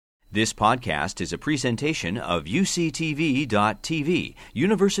This podcast is a presentation of UCTV.tv,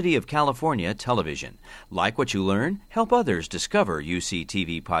 University of California Television. Like what you learn? Help others discover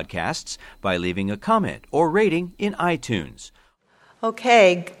UCTV podcasts by leaving a comment or rating in iTunes.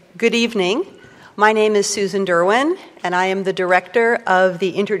 Okay, good evening. My name is Susan Derwin, and I am the director of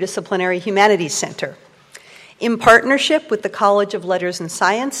the Interdisciplinary Humanities Center. In partnership with the College of Letters and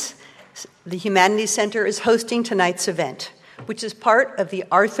Science, the Humanities Center is hosting tonight's event, which is part of the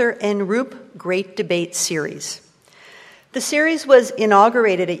Arthur N. Roop Great Debate Series. The series was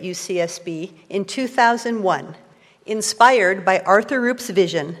inaugurated at UCSB in 2001, inspired by Arthur Roop's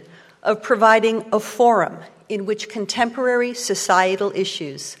vision of providing a forum in which contemporary societal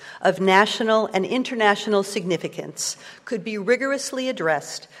issues of national and international significance could be rigorously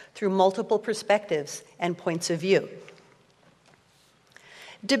addressed through multiple perspectives and points of view.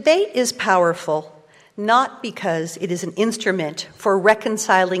 Debate is powerful not because it is an instrument for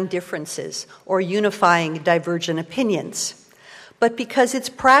reconciling differences or unifying divergent opinions, but because its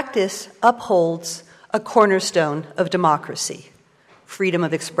practice upholds a cornerstone of democracy, freedom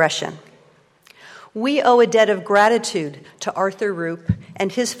of expression. We owe a debt of gratitude to Arthur Roop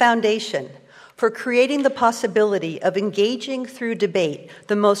and his foundation for creating the possibility of engaging through debate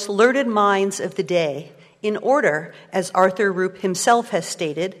the most learned minds of the day in order, as Arthur Roop himself has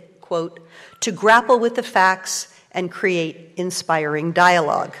stated, quote, to grapple with the facts and create inspiring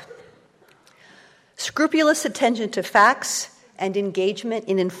dialogue. Scrupulous attention to facts and engagement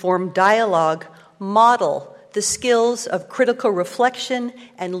in informed dialogue model the skills of critical reflection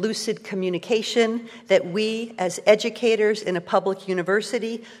and lucid communication that we, as educators in a public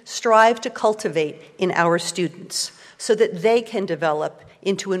university, strive to cultivate in our students so that they can develop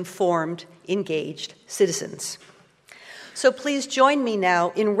into informed, engaged citizens. So please join me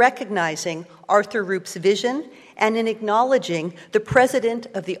now in recognizing Arthur Roop's vision and in acknowledging the president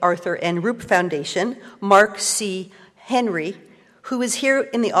of the Arthur N. Roop Foundation, Mark C. Henry, who is here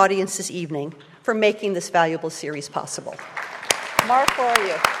in the audience this evening for making this valuable series possible. Mark, where are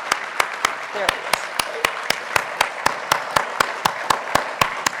you? There he is.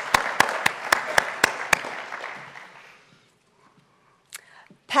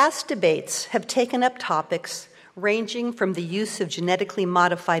 Past debates have taken up topics ranging from the use of genetically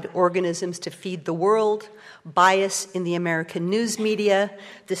modified organisms to feed the world, bias in the American news media,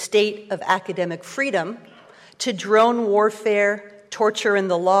 the state of academic freedom, to drone warfare, torture in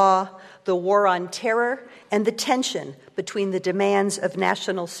the law, the war on terror, and the tension between the demands of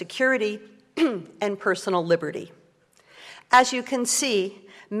national security and personal liberty. As you can see,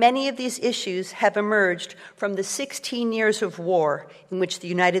 many of these issues have emerged from the 16 years of war in which the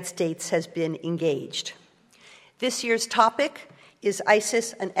United States has been engaged. This year's topic, Is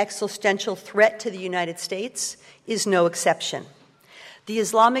ISIS an existential threat to the United States?, is no exception. The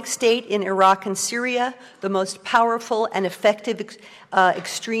Islamic State in Iraq and Syria, the most powerful and effective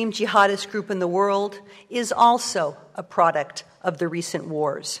extreme jihadist group in the world, is also a product of the recent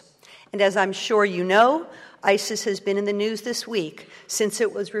wars. And as I'm sure you know, ISIS has been in the news this week since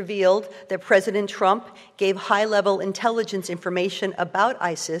it was revealed that President Trump gave high-level intelligence information about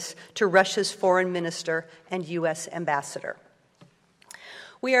ISIS to Russia's foreign minister and U.S. ambassador.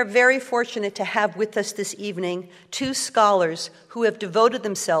 We are very fortunate to have with us this evening two scholars who have devoted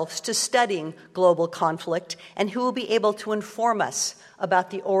themselves to studying global conflict and who will be able to inform us about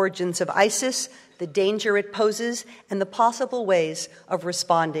the origins of ISIS, the danger it poses, and the possible ways of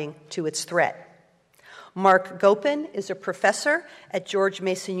responding to its threat. Mark Gopin is a professor at George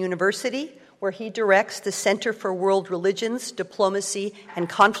Mason University, where he directs the Center for World Religions, Diplomacy, and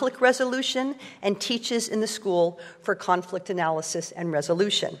Conflict Resolution and teaches in the School for Conflict Analysis and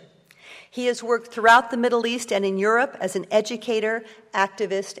Resolution. He has worked throughout the Middle East and in Europe as an educator,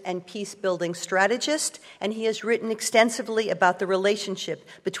 activist, and peace-building strategist, and he has written extensively about the relationship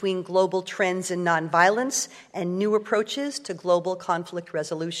between global trends in nonviolence and new approaches to global conflict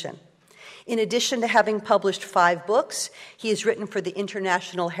resolution. In addition to having published 5 books, he has written for the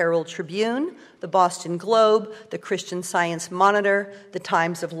International Herald Tribune, the Boston Globe, the Christian Science Monitor, the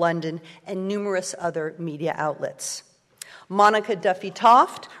Times of London, and numerous other media outlets. Monica Duffy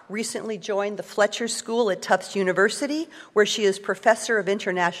Toft recently joined the Fletcher School at Tufts University, where she is professor of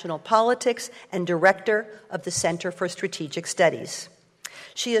international politics and director of the Center for Strategic Studies.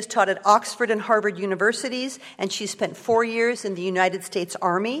 She has taught at Oxford and Harvard universities, and she spent 4 years in the United States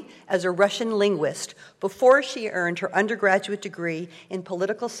Army as a Russian linguist before she earned her undergraduate degree in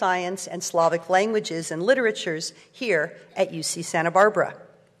political science and Slavic languages and literatures here at UC Santa Barbara.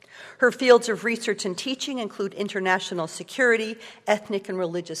 Her fields of research and teaching include international security, ethnic and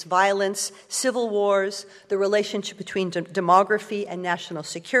religious violence, civil wars, the relationship between demography and national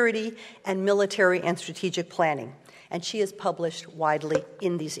security, and military and strategic planning. And she has published widely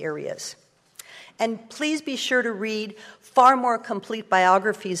in these areas. And please be sure to read far more complete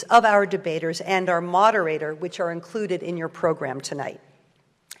biographies of our debaters and our moderator, which are included in your program tonight.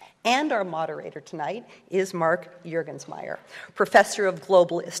 And our moderator tonight is Mark Juergensmeyer, Professor of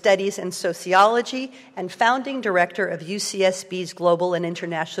Global Studies and Sociology and founding director of UCSB's Global and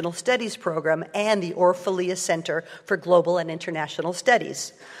International Studies program and the Orphalia Center for Global and International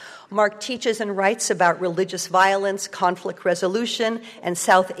Studies. Mark teaches and writes about religious violence, conflict resolution, and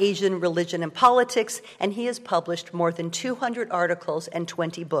South Asian religion and politics, and he has published more than 200 articles and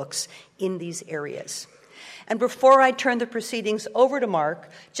 20 books in these areas. And before I turn the proceedings over to Mark,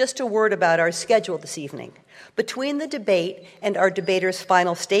 just a word about our schedule this evening. Between the debate and our debaters'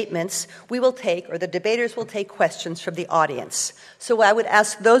 final statements, the debaters will take questions from the audience. So I would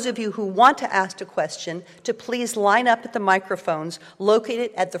ask those of you who want to ask a question to please line up at the microphones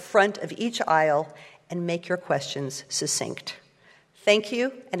located at the front of each aisle and make your questions succinct. Thank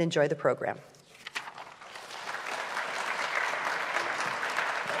you and enjoy the program.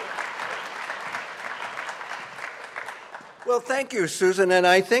 Well, thank you, Susan, and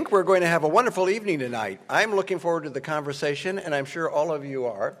I think we're going to have a wonderful evening tonight. I'm looking forward to the conversation, and I'm sure all of you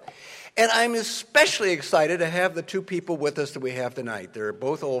are. And I'm especially excited to have the two people with us that we have tonight. They're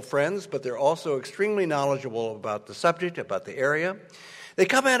both old friends, but they're also extremely knowledgeable about the subject, about the area. They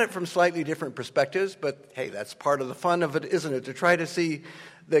come at it from slightly different perspectives, but hey, that's part of the fun of it, isn't it? To try to see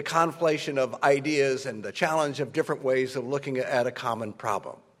the conflation of ideas and the challenge of different ways of looking at a common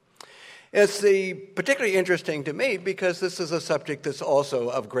problem. It's particularly interesting to me because this is a subject that's also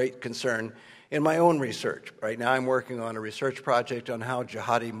of great concern in my own research. Right now I'm working on a research project on how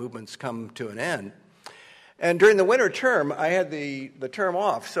jihadi movements come to an end. And during the winter term, I had the term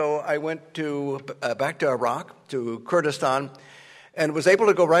off, so I went back to Iraq, to Kurdistan, and was able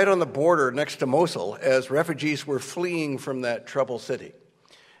to go right on the border next to Mosul as refugees were fleeing from that troubled city.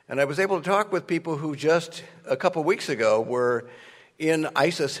 And I was able to talk with people who just a couple weeks ago were in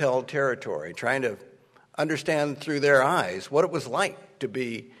ISIS-held territory, trying to understand through their eyes what it was like to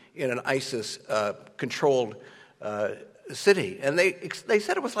be in an ISIS-controlled city. And they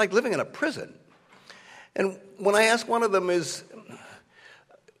said it was like living in a prison. And when I asked one of them, is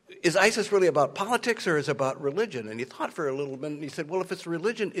ISIS really about politics or is it about religion? And he thought for a little bit, and he said, well, if it's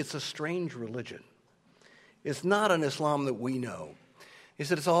religion, it's a strange religion. It's not an Islam that we know. He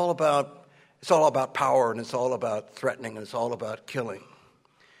said it's all about power, and it's all about threatening, and it's all about killing.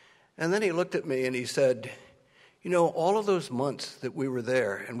 And then he looked at me and he said, you know, all of those months that we were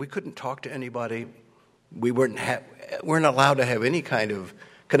there and we couldn't talk to anybody, we weren't allowed to have any kind of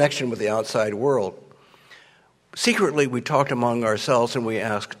connection with the outside world. Secretly, we talked among ourselves and we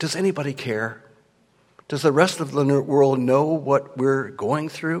asked, does anybody care? Does the rest of the world know what we're going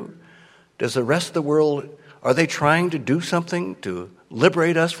through? Does the rest of the world, are they trying to do something to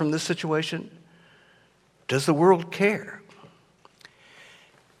liberate us from this situation? Does the world care?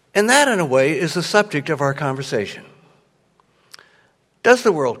 And that, in a way, is the subject of our conversation. Does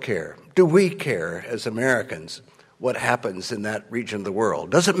the world care? Do we care as Americans what happens in that region of the world?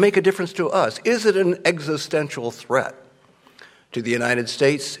 Does it make a difference to us? Is it an existential threat to the United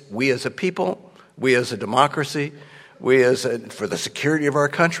States, we as a people, we as a democracy, for the security of our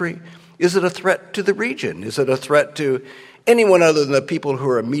country? Is it a threat to the region? Is it a threat to anyone other than the people who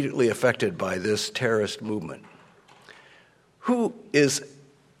are immediately affected by this terrorist movement? Who is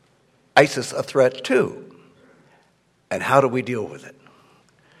ISIS a threat to? And how do we deal with it?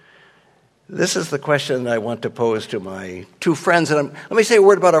 This is the question I want to pose to my two friends. And let me say a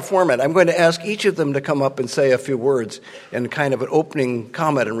word about our format. I'm going to ask each of them to come up and say a few words in kind of an opening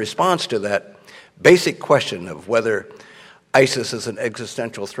comment in response to that basic question of whether ISIS is an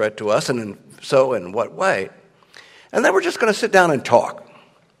existential threat to us, and if so, in what way? And then we're just going to sit down and talk,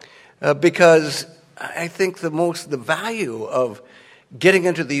 because I think the value of getting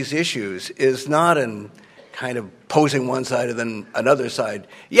into these issues is not in kind of posing one side and then another side.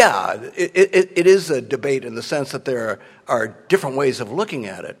 Yeah, it is a debate in the sense that there are different ways of looking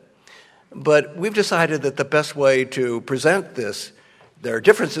at it, but we've decided that the best way to present this, there are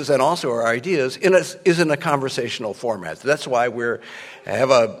differences and also our ideas, is in a conversational format. That's why we have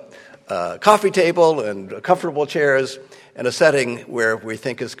a coffee table and comfortable chairs and a setting where we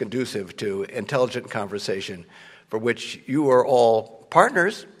think is conducive to intelligent conversation, for which you are all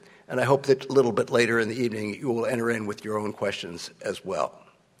partners, and I hope that a little bit later in the evening you will enter in with your own questions as well.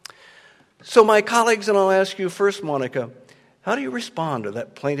 So my colleagues, and I'll ask you first, Monica, How do you respond to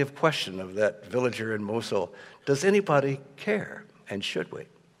that plaintive question of that villager in Mosul? Does anybody care, and should we?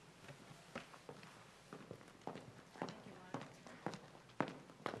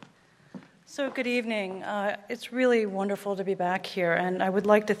 So good evening. It's really wonderful to be back here, and I would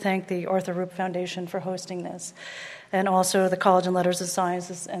like to thank the Arthur Roop Foundation for hosting this, and also the College of Letters and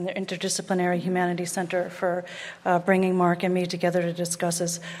Sciences and the Interdisciplinary Humanities Center for bringing Mark and me together to discuss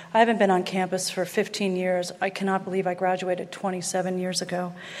this. I haven't been on campus for 15 years. I cannot believe I graduated 27 years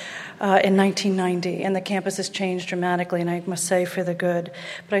ago in 1990, and the campus has changed dramatically, and I must say for the good.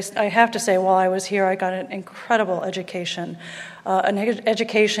 But I have to say, while I was here, I got an incredible education. An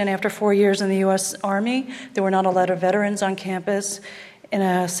education after 4 years in the U.S. Army. There were not a lot of veterans on campus. In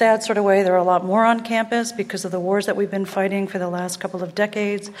a sad sort of way, there are a lot more on campus because of the wars that we've been fighting for the last couple of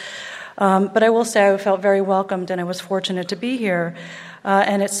decades. But I will say I felt very welcomed, and I was fortunate to be here.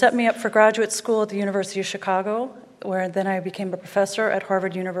 And it set me up for graduate school at the University of Chicago, where then I became a professor at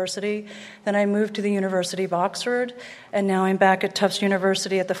Harvard University. Then I moved to the University of Oxford, and now I'm back at Tufts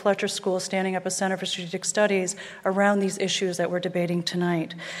University at the Fletcher School, standing up a Center for Strategic Studies around these issues that we're debating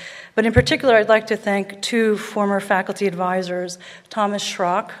tonight. But in particular, I'd like to thank two former faculty advisors, Thomas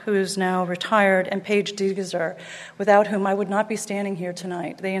Schrock, who is now retired, and Paige Diegeser, without whom I would not be standing here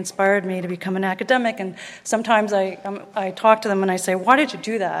tonight. They inspired me to become an academic, and sometimes I talk to them and I say, why did you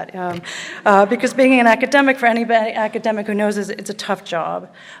do that? Because being an academic, for any academic who knows, it's a tough job.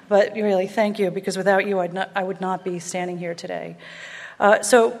 But really, thank you, because without you, I would not be standing here today.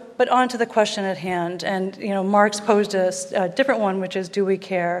 But on to the question at hand, and Mark's posed a different one, which is, do we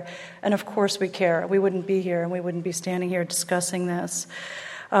care? And of course we care. We wouldn't be here, and we wouldn't be standing here discussing this.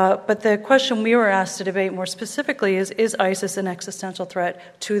 But the question we were asked to debate more specifically is ISIS an existential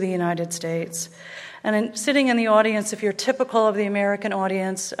threat to the United States? And sitting in the audience, if you're typical of the American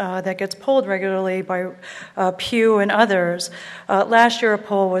audience that gets polled regularly by Pew and others, last year a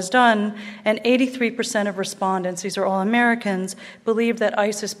poll was done, and 83% of respondents, these are all Americans, believe that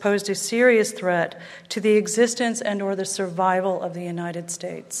ISIS posed a serious threat to the existence and or the survival of the United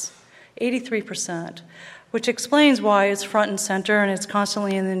States. 83%. Which explains why it's front and center and it's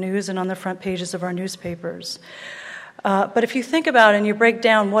constantly in the news and on the front pages of our newspapers. But if you think about it and you break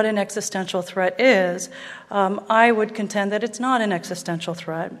down what an existential threat is, I would contend that it's not an existential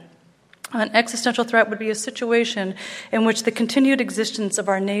threat. An existential threat would be a situation in which the continued existence of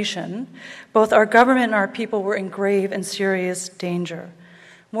our nation, both our government and our people, were in grave and serious danger.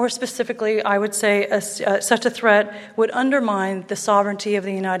 More specifically, I would say such a threat would undermine the sovereignty of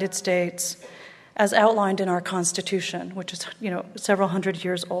the United States as outlined in our Constitution, which is, several hundred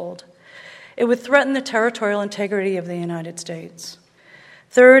years old. It would threaten the territorial integrity of the United States.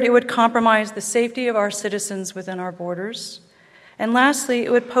 Third, it would compromise the safety of our citizens within our borders. And lastly,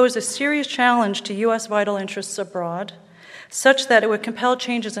 it would pose a serious challenge to U.S. vital interests abroad, such that it would compel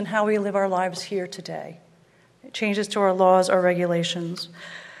changes in how we live our lives here today, changes to our laws, our regulations.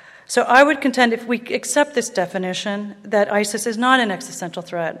 So I would contend, if we accept this definition, that ISIS is not an existential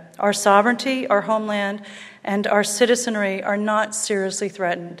threat. Our sovereignty, our homeland, and our citizenry are not seriously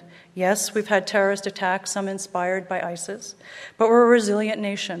threatened. Yes, we've had terrorist attacks, some inspired by ISIS, but we're a resilient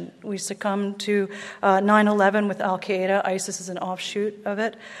nation. We succumbed to 9/11 with al-Qaeda. ISIS is an offshoot of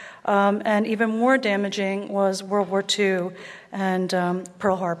it. And even more damaging was World War II and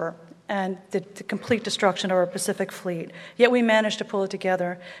Pearl Harbor and the complete destruction of our Pacific Fleet. Yet we managed to pull it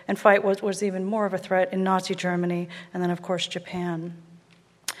together and fight what was even more of a threat in Nazi Germany and then, of course, Japan.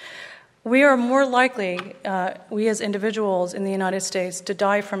 We are more likely, we as individuals in the United States, to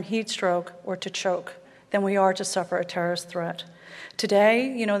die from heat stroke or to choke than we are to suffer a terrorist threat.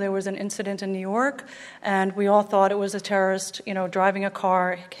 Today, there was an incident in New York, and we all thought it was a terrorist, driving a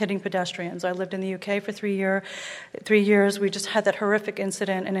car, hitting pedestrians. I lived in the UK for 3 years. We just had that horrific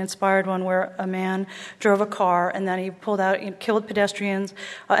incident, an inspired one where a man drove a car, and then he killed pedestrians,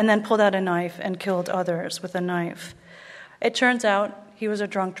 and then pulled out a knife and killed others with a knife. It turns out he was a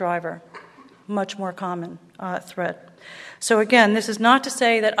drunk driver, much more common threat. So again, this is not to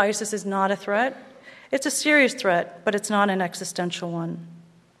say that ISIS is not a threat. It's a serious threat, but it's not an existential one.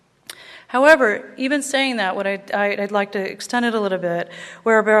 However, even saying that, I'd like to extend it a little bit,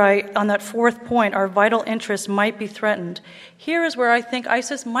 whereby on that fourth point, our vital interests might be threatened. Here is where I think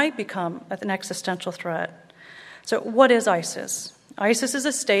ISIS might become an existential threat. So what is ISIS? ISIS is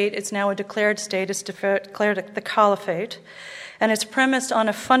a state. It's now a declared state. It's declared the caliphate. And it's premised on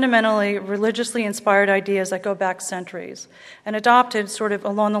a fundamentally religiously inspired ideas that go back centuries and adopted sort of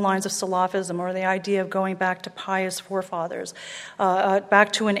along the lines of Salafism, or the idea of going back to pious forefathers,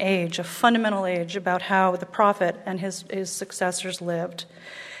 back to an age, a fundamental age about how the Prophet and his successors lived.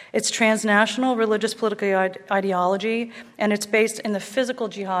 It's transnational religious political ideology, and it's based in the physical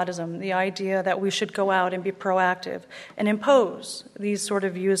jihadism, the idea that we should go out and be proactive and impose these sort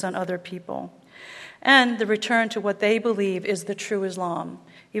of views on other people. And the return to what they believe is the true Islam.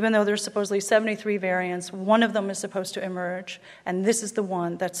 Even though there's supposedly 73 variants, one of them is supposed to emerge, and this is the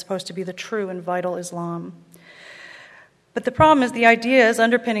one that's supposed to be the true and vital Islam. But the problem is the ideas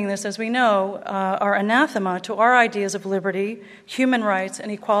underpinning this, as we know, are anathema to our ideas of liberty, human rights,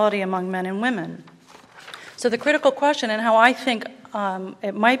 and equality among men and women. So the critical question, and how I think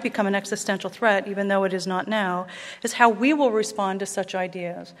it might become an existential threat, even though it is not now, is how we will respond to such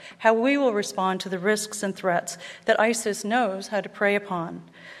ideas, how we will respond to the risks and threats that ISIS knows how to prey upon.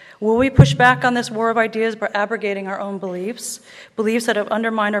 Will we push back on this war of ideas by abrogating our own beliefs that have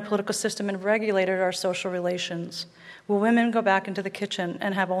undermined our political system and regulated our social relations? Will women go back into the kitchen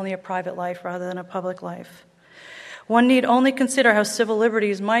and have only a private life rather than a public life? One need only consider how civil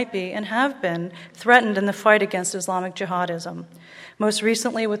liberties might be and have been threatened in the fight against Islamic jihadism, most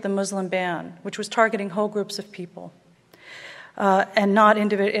recently with the Muslim ban, which was targeting whole groups of people and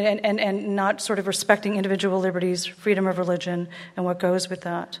not sort of respecting individual liberties, freedom of religion, and what goes with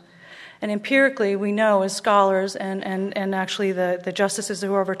that. And empirically, we know as scholars and actually the justices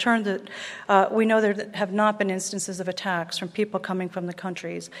who overturned it, we know there have not been instances of attacks from people coming from the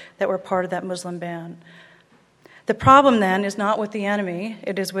countries that were part of that Muslim ban. The problem then is not with the enemy,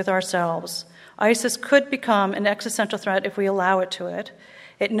 it is with ourselves. ISIS could become an existential threat if we allow it to it.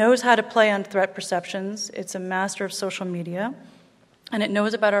 It knows how to play on threat perceptions. It's a master of social media. And it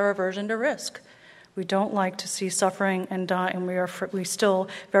knows about our aversion to risk. We don't like to see suffering and die, and we still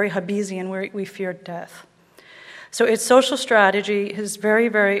very Hobbesian. We fear death. So its social strategy is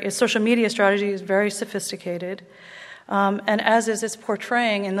its social media strategy is very sophisticated, and as is its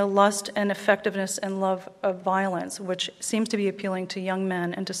portraying in the lust and effectiveness and love of violence, which seems to be appealing to young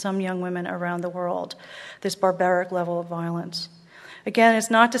men and to some young women around the world. This barbaric level of violence. Again, it's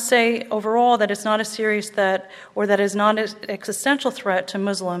not to say overall that it's not a serious threat or that it's not an existential threat to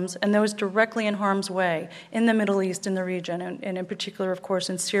Muslims and those directly in harm's way in the Middle East, in the region, and in particular, of course,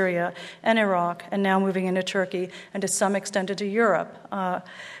 in Syria and Iraq, and now moving into Turkey and to some extent into Europe.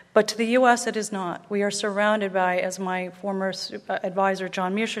 But to the U.S., it is not. We are surrounded by, as my former advisor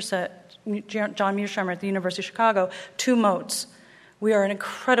John Mearsheimer at the University of Chicago, two moats. We are an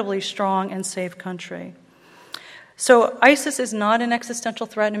incredibly strong and safe country. So ISIS is not an existential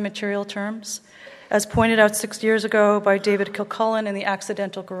threat in material terms. As pointed out 6 years ago by David Kilcullen in The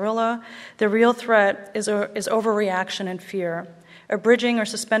Accidental Guerrilla, the real threat is overreaction and fear, abridging or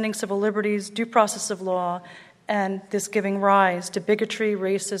suspending civil liberties, due process of law, and this giving rise to bigotry,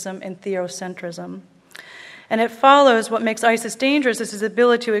 racism, and theocentrism. And it follows what makes ISIS dangerous is its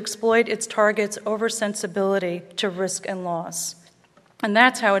ability to exploit its targets' oversensibility to risk and loss. And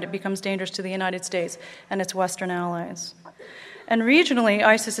that's how it becomes dangerous to the United States and its Western allies. And regionally,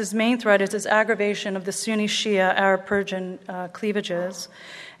 ISIS's main threat is its aggravation of the Sunni-Shia Arab-Persian cleavages.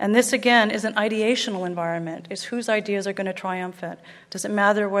 And this, again, is an ideational environment. It's whose ideas are going to triumphant. Does it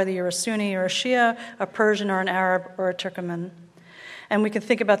matter whether you're a Sunni or a Shia, a Persian or an Arab or a Turkoman? And we can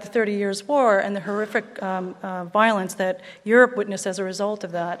think about the 30 Years' War and the horrific violence that Europe witnessed as a result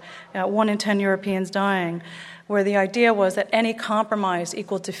of that, 1 in 10 Europeans dying, where the idea was that any compromise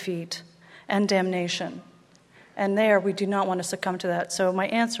equaled defeat and damnation. And there, we do not want to succumb to that. So my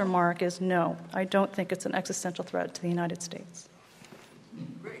answer, Mark, is no. I don't think it's an existential threat to the United States.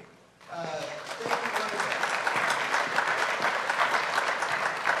 Great. Thank you very much.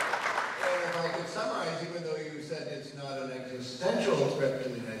 And if I could summarize, even though you said it's not an existential threat to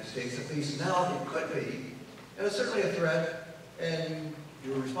the United States, at least now it could be, and it's certainly a threat. And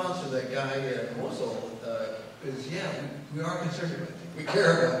your response to that guy in Mosul is, yeah, we are concerned about you. We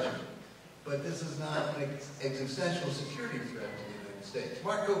care about you. But this is not an existential security threat to the United States.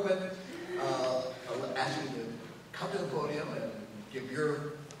 Mark Copeman, I'll ask you to come to the podium and give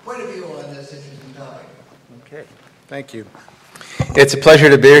your point of view on this interesting topic. Okay, thank you. It's a pleasure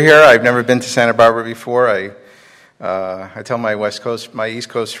to be here. I've never been to Santa Barbara before. I tell my East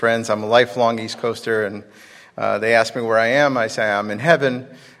Coast friends, I'm a lifelong East Coaster, and they ask me where I am. I say I'm in heaven.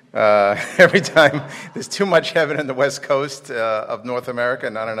 Every time there's too much heaven in the West Coast of North America,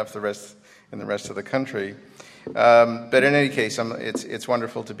 not enough in the rest of the country. But in any case, it's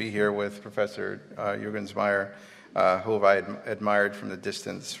wonderful to be here with Professor Juergensmeyer, who I admired from the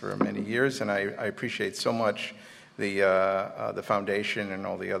distance for many years, and I appreciate so much the foundation and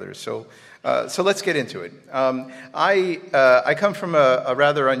all the others. So let's get into it. I come from a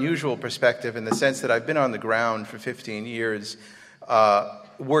rather unusual perspective in the sense that I've been on the ground for 15 years,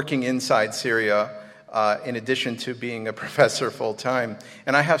 working inside Syria, in addition to being a professor full-time.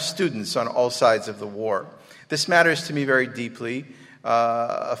 And I have students on all sides of the war. This matters to me very deeply.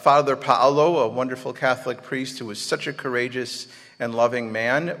 Father Paolo, a wonderful Catholic priest who was such a courageous and loving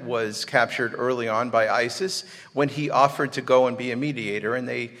man, was captured early on by ISIS when he offered to go and be a mediator, and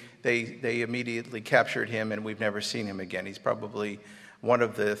they immediately captured him, and we've never seen him again. He's probably one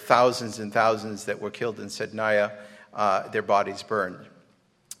of the thousands and thousands that were killed in Sednaya, their bodies burned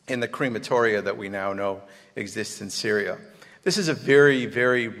in the crematoria that we now know exists in Syria. This is a very,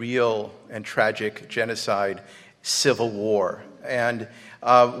 very real and tragic genocide, civil war, and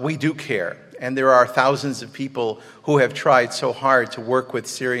we do care. And there are thousands of people who have tried so hard to work with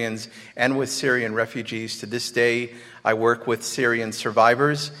Syrians and with Syrian refugees. To this day, I work with Syrian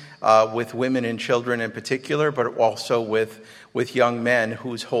survivors, with women and children in particular, but also with young men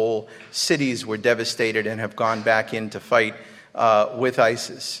whose whole cities were devastated and have gone back in to fight with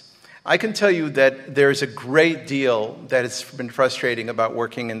ISIS. I can tell you that there's a great deal that has been frustrating about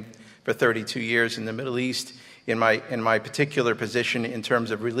working for 32 years in the Middle East in my particular position in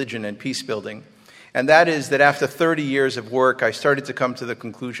terms of religion and peace building. And that is that after 30 years of work, I started to come to the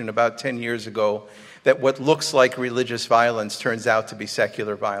conclusion about 10 years ago that what looks like religious violence turns out to be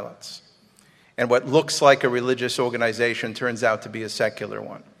secular violence. And what looks like a religious organization turns out to be a secular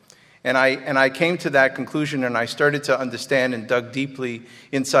one. And I came to that conclusion, and I started to understand and dug deeply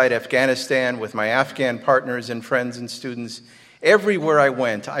inside Afghanistan with my Afghan partners and friends and students. Everywhere I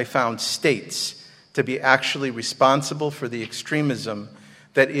went, I found states to be actually responsible for the extremism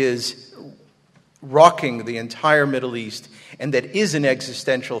that is rocking the entire Middle East and that is an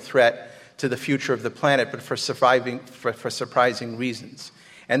existential threat to the future of the planet, but for surprising reasons.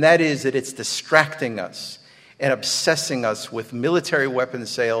 And that is that it's distracting us and obsessing us with military weapon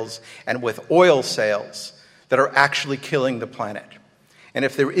sales and with oil sales that are actually killing the planet. And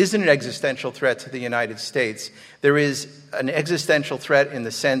if there isn't an existential threat to the United States, there is an existential threat in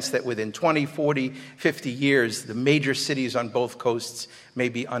the sense that within 20, 40, 50 years, the major cities on both coasts may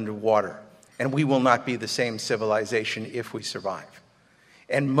be underwater. And we will not be the same civilization if we survive.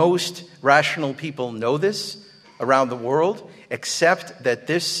 And most rational people know this around the world, except that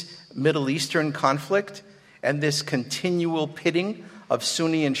this Middle Eastern conflict and this continual pitting of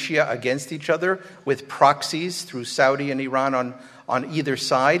Sunni and Shia against each other with proxies through Saudi and Iran on either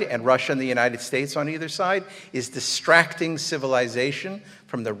side and Russia and the United States on either side is distracting civilization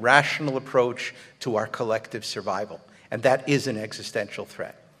from the rational approach to our collective survival. And that is an existential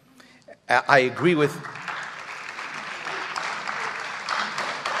threat. I agree with...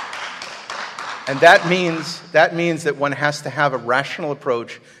 And that means that one has to have a rational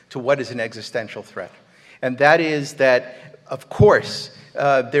approach to what is an existential threat. And that is that, of course,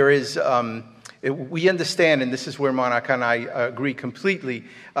 there is... we understand, and this is where Monica and I agree completely,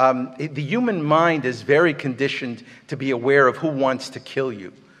 the human mind is very conditioned to be aware of who wants to kill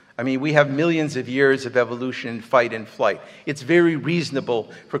you. I mean, we have millions of years of evolution, fight and flight. It's very reasonable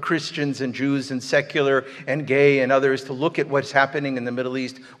for Christians and Jews and secular and gay and others to look at what's happening in the Middle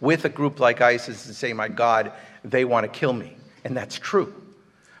East with a group like ISIS and say, my God, they want to kill me. And that's true.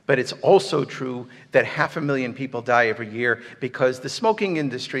 But it's also true that 500,000 people die every year because the smoking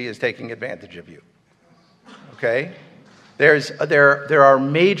industry is taking advantage of you. Okay? There are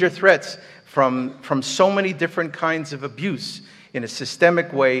major threats from so many different kinds of abuse in a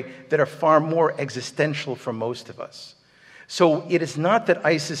systemic way that are far more existential for most of us. So it is not that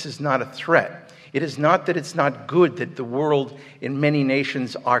ISIS is not a threat. It is not that it's not good that the world in many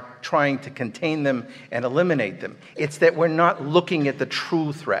nations are trying to contain them and eliminate them. It's that we're not looking at the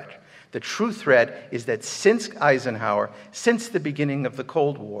true threat. The true threat is that since Eisenhower, since the beginning of the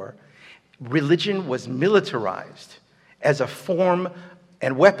Cold War, religion was militarized as a form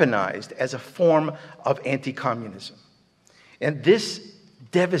and weaponized as a form of anti-communism. And this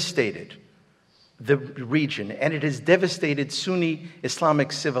devastated the region, and it has devastated Sunni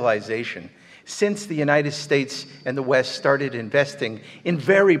Islamic civilization since the United States and the West started investing in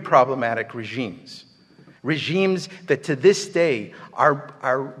very problematic regimes. Regimes that to this day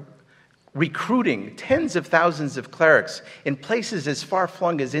are recruiting tens of thousands of clerics in places as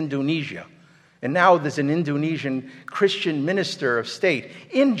far-flung as Indonesia. And now there's an Indonesian Christian minister of state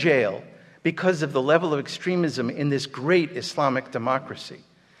in jail because of the level of extremism in this great Islamic democracy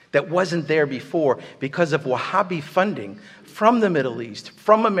that wasn't there before because of Wahhabi funding from the Middle East,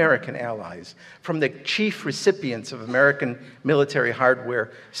 from American allies, from the chief recipients of American military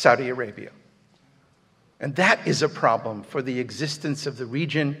hardware, Saudi Arabia. And that is a problem for the existence of the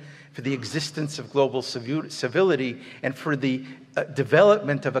region, for the existence of global civility, and for the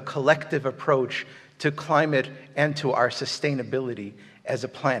development of a collective approach to climate and to our sustainability as a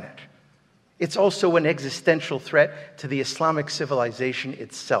planet. It's also an existential threat to the Islamic civilization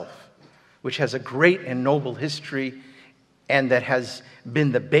itself, which has a great and noble history and that has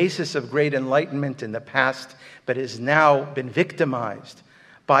been the basis of great enlightenment in the past, but has now been victimized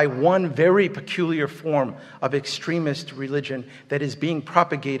by one very peculiar form of extremist religion that is being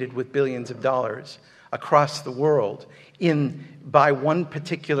propagated with billions of dollars across the world by one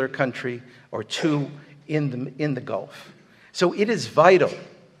particular country or two in the Gulf. So it is vital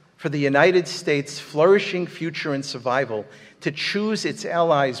for the United States' flourishing future and survival to choose its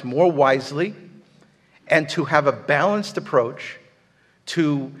allies more wisely and to have a balanced approach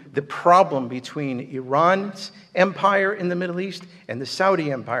to the problem between Iran's empire in the Middle East and the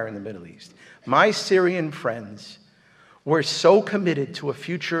Saudi empire in the Middle East. My Syrian friends were so committed to a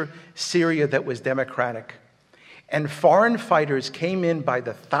future Syria that was democratic, and foreign fighters came in by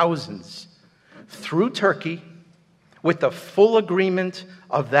the thousands through Turkey with the full agreement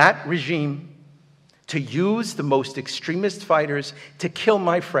of that regime to use the most extremist fighters to kill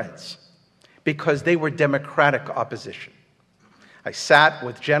my friends because they were democratic opposition. I sat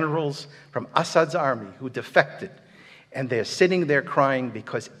with generals from Assad's army who defected, and they're sitting there crying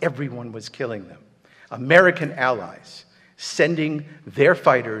because everyone was killing them. American allies sending their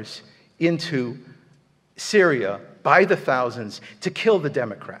fighters into Syria by the thousands to kill the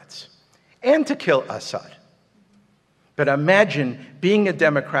Democrats and to kill Assad. But imagine being a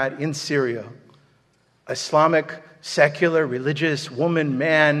Democrat in Syria, Islamic, secular, religious, woman,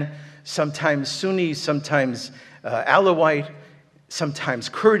 man, sometimes Sunni, sometimes Alawite, sometimes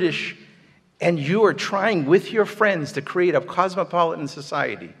Kurdish, and you are trying with your friends to create a cosmopolitan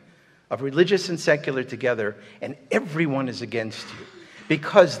society of religious and secular together, and everyone is against you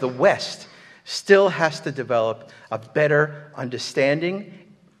because the West still has to develop a better understanding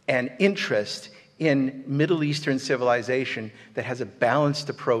and interest in Middle Eastern civilization that has a balanced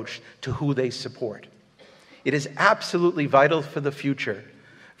approach to who they support. It is absolutely vital for the future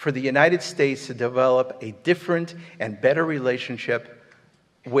for the United States to develop a different and better relationship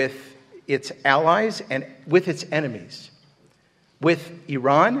with its allies and with its enemies, with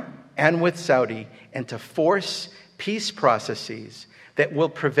Iran and with Saudi, and to force peace processes that will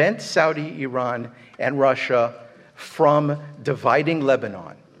prevent Saudi, Iran, and Russia from dividing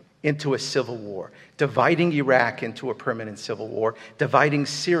Lebanon into a civil war, dividing Iraq into a permanent civil war, dividing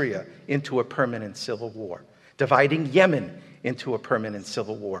Syria into a permanent civil war, dividing Yemen into a permanent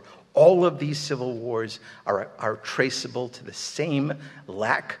civil war. All of these civil wars are traceable to the same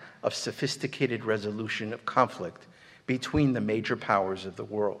lack of sophisticated resolution of conflict between the major powers of the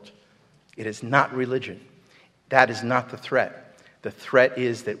world. It is not religion. That is not the threat. The threat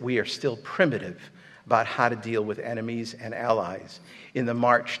is that we are still primitive about how to deal with enemies and allies in the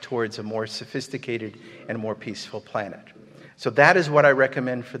march towards a more sophisticated and more peaceful planet. So that is what I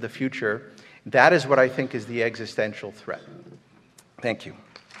recommend for the future. That is what I think is the existential threat. Thank you.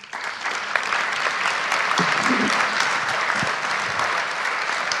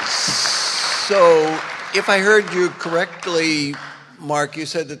 So, if I heard you correctly, Mark, you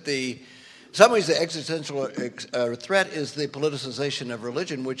said that in some ways the existential threat is the politicization of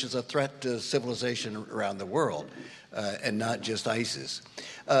religion, which is a threat to civilization around the world, and not just ISIS.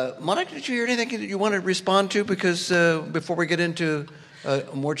 Monica, did you hear anything that you want to respond to? Because before we get into a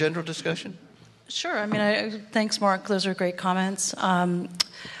more general discussion? Sure. I mean, thanks, Mark. Those are great comments. I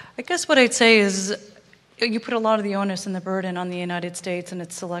guess what I'd say is you put a lot of the onus and the burden on the United States and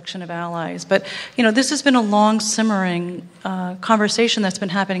its selection of allies. But, this has been a long simmering conversation that's been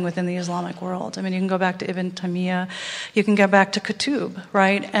happening within the Islamic world. I mean, you can go back to Ibn Taymiyyah, you can go back to Qutb,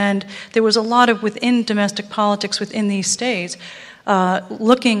 right? And there was a lot of within domestic politics within these states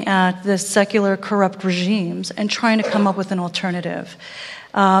looking at the secular corrupt regimes and trying to come up with an alternative.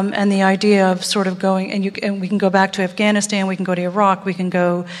 And the idea of sort of going, and we can go back to Afghanistan, we can go to Iraq, we can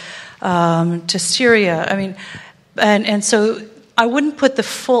go to Syria. I mean, and so I wouldn't put the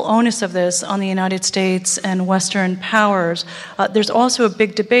full onus of this on the United States and Western powers. There's also a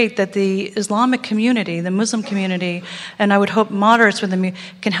big debate that the Islamic community, the Muslim community, and I would hope moderates within them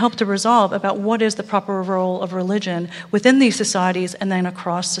can help to resolve about what is the proper role of religion within these societies and then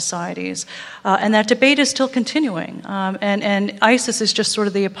across societies. And that debate is still continuing. And ISIS is just sort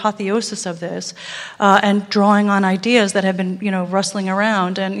of the apotheosis of this, and drawing on ideas that have been, rustling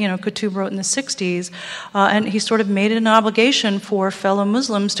around. And, Qutb wrote in the 60s, and he sort of made it an obligation for fellow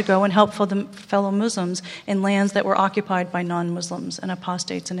Muslims to go and help fellow Muslims in lands that were occupied by non-Muslims and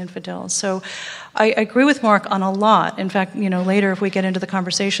apostates and infidels. So I agree with Mark on a lot. In fact, later if we get into the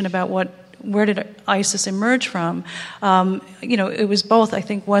conversation about where did ISIS emerge from, it was both, I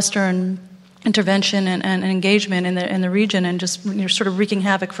think, Western intervention and engagement in the region, and just sort of wreaking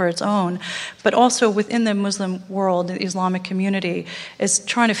havoc for its own, but also within the Muslim world, the Islamic community, is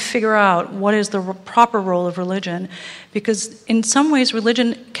trying to figure out what is the proper role of religion, because in some ways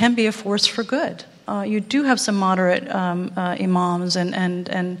religion can be a force for good. You do have some moderate imams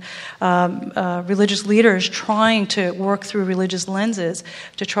and religious leaders trying to work through religious lenses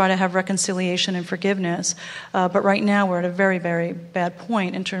to try to have reconciliation and forgiveness. But right now we're at a very, very bad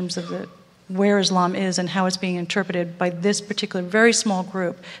point in terms of where Islam is and how it's being interpreted by this particular very small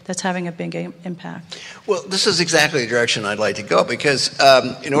group that's having a big impact. Well, this is exactly the direction I'd like to go, because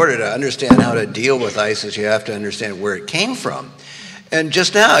in order to understand how to deal with ISIS, you have to understand where it came from. And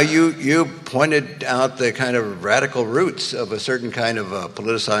just now, you pointed out the kind of radical roots of a certain kind of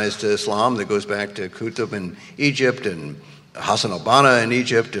politicized Islam that goes back to Qutb in Egypt and Hassan al-Banna in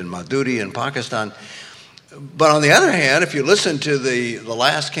Egypt and Maududi in Pakistan. But on the other hand, if you listen to the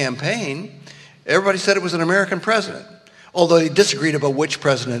last campaign, everybody said it was an American president, although they disagreed about which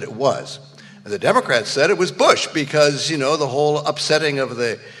president it was. And the Democrats said it was Bush because, the whole upsetting of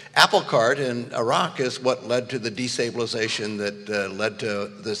the apple cart in Iraq is what led to the destabilization that led to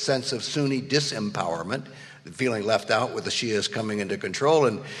the sense of Sunni disempowerment, feeling left out with the Shias coming into control.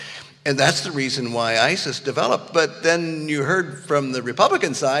 And that's the reason why ISIS developed. But then you heard from the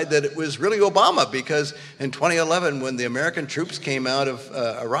Republican side that it was really Obama, because in 2011, when the American troops came out of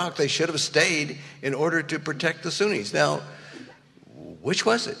Iraq, they should have stayed in order to protect the Sunnis. Now, which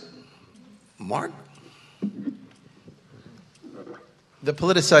was it? Mark? The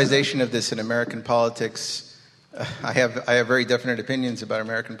politicization of this in American politics, I have very definite opinions about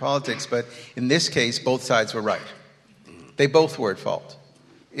American politics, but in this case, both sides were right. They both were at fault.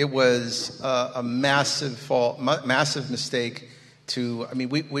 It was a massive fault, massive mistake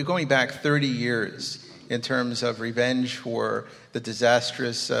we're going back 30 years in terms of revenge for the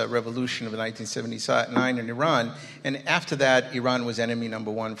disastrous revolution of 1979 in Iran. And after that, Iran was enemy number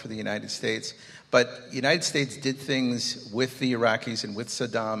one for the United States. But the United States did things with the Iraqis and with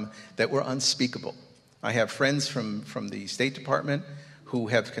Saddam that were unspeakable. I have friends from the State Department who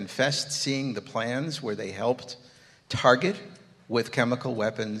have confessed seeing the plans where they helped target with chemical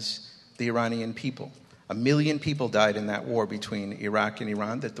weapons the Iranian people. 1 million people died in that war between Iraq and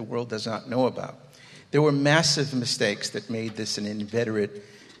Iran that the world does not know about. There were massive mistakes that made this an inveterate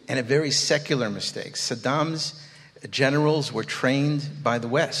and a very secular mistake. Saddam's generals were trained by the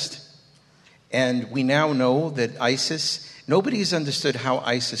West. And we now know that nobody's understood how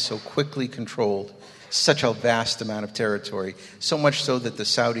ISIS so quickly controlled such a vast amount of territory, so much so that the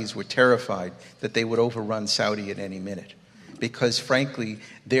Saudis were terrified that they would overrun Saudi at any minute. Because, frankly,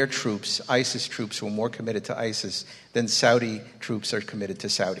 their troops, ISIS troops, were more committed to ISIS than Saudi troops are committed to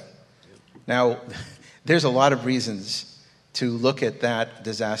Saudi. Now, there's a lot of reasons to look at that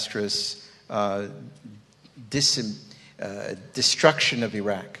disastrous destruction of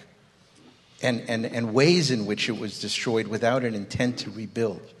Iraq and ways in which it was destroyed without an intent to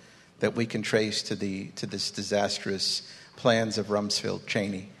rebuild that we can trace to this disastrous plans of Rumsfeld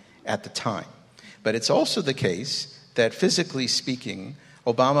Cheney at the time. But it's also the case that, physically speaking,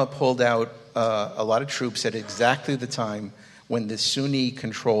 Obama pulled out a lot of troops at exactly the time when the Sunni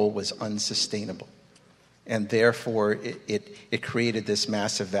control was unsustainable. And therefore, it created this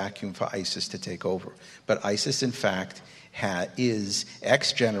massive vacuum for ISIS to take over. But ISIS, in fact, is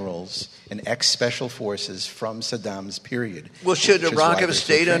ex-generals and ex-special forces from Saddam's period. Well, should Iraq have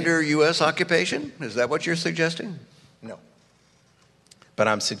stayed under U.S. occupation? Is that what you're suggesting? No. But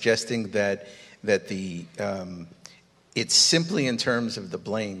I'm suggesting that it's simply in terms of the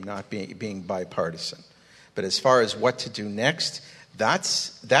blame not being bipartisan. But as far as what to do next,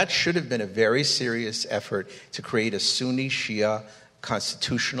 that should have been a very serious effort to create a Sunni-Shia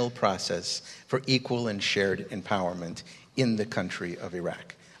constitutional process for equal and shared empowerment in the country of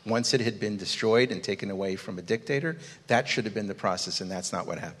Iraq. Once it had been destroyed and taken away from a dictator, that should have been the process, and that's not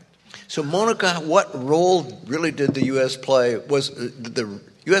what happened. So, Monica, what role really did the U.S. play? Did the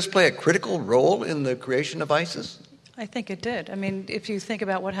U.S. play a critical role in the creation of ISIS? I think it did. I mean, if you think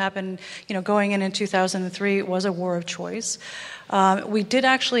about what happened, going in 2003, it was a war of choice. We did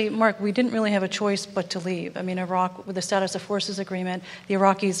actually, Mark, we didn't really have a choice but to leave. I mean, Iraq, with the Status of Forces Agreement, the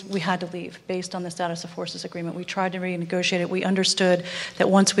Iraqis, we had to leave based on the Status of Forces Agreement. We tried to renegotiate it. We understood that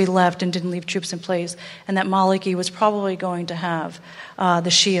once we left and didn't leave troops in place, and that Maliki was probably going to have the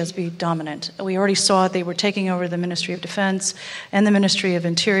Shias be dominant. We already saw they were taking over the Ministry of Defense and the Ministry of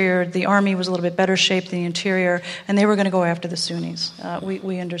Interior. The army was a little bit better shaped than the Interior, and they were going to go after the Sunnis.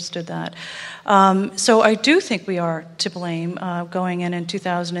 We understood that. So I do think we are to blame going in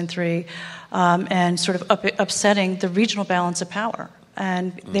 2003 and sort of upsetting the regional balance of power.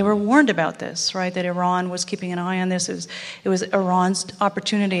 And they were warned about this, right, that Iran was keeping an eye on this. It was Iran's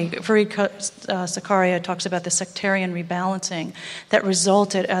opportunity. Fareed Zakaria talks about the sectarian rebalancing that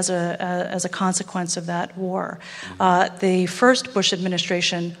resulted as a consequence of that war. The first Bush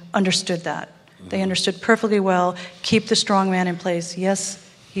administration understood that. They understood perfectly well, keep the strong man in place. Yes,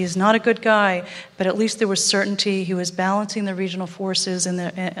 he is not a good guy, but at least there was certainty. He was balancing the regional forces and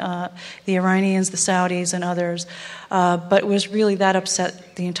the Iranians, the Saudis, and others. But it was really that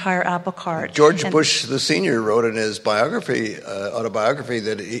upset the entire apple cart. George Bush the senior wrote in his autobiography,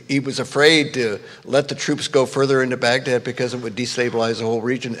 that he was afraid to let the troops go further into Baghdad because it would destabilize the whole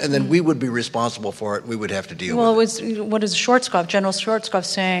region, and then we would be responsible for it. We would have to deal with it. Well, it was, what is Schwarzkopf, General Schwarzkopf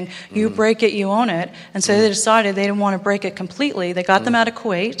saying, you break it, you own it. And so they decided they didn't want to break it completely. They got them out of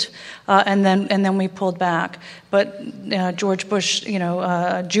Kuwait, and then we pulled back. But George Bush,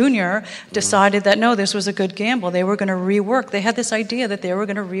 Jr. decided that no, this was a good gamble. They were going to rework. They had this idea that they were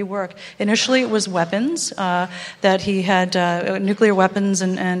going to rework. Initially, it was weapons, that he had nuclear weapons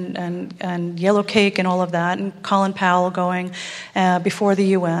and yellow cake and all of that, and Colin Powell going before the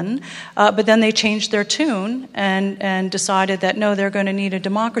UN. But then they changed their tune and decided that no, they're going to need a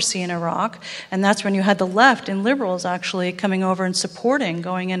democracy in Iraq. And that's when you had the left and liberals actually coming over and supporting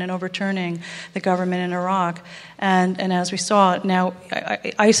going in and overturning the government in Iraq. And as we saw, now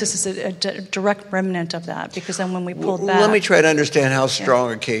ISIS is a direct remnant of that, because then when we pulled back... Let me try to understand how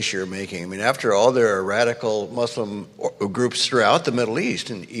strong a case you're making. I mean, after all, there are radical Muslim groups throughout the Middle East,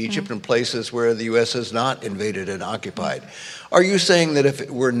 in Egypt and places where the U.S. has not invaded and occupied. Are you saying that if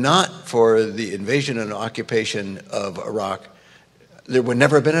it were not for the invasion and occupation of Iraq, there would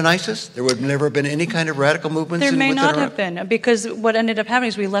never have been an ISIS? There would never have been any kind of radical movements? There may not Iraq? have been, because what ended up happening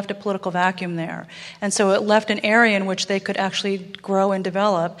is we left a political vacuum there. And so it left an area in which they could actually grow and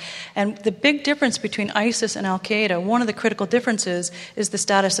develop. And the big difference between ISIS and al-Qaeda, one of the critical differences, is the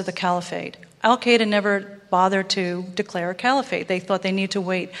status of the caliphate. Al-Qaeda never bothered to declare a caliphate. They thought they need to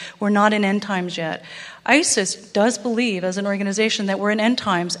wait. We're not in end times yet. ISIS does believe, as an organization, that we're in end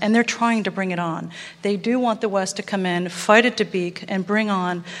times, and they're trying to bring it on. They do want the West to come in, fight at Dabiq, and bring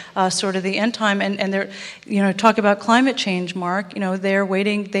on sort of the end time. And they're, talk about climate change, Mark. They're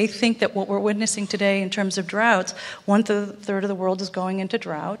waiting. They think that what we're witnessing today in terms of droughts, 1/3 of the world is going into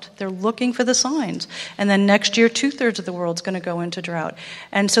drought. They're looking for the signs, and then next year, 2/3 of the world's going to go into drought.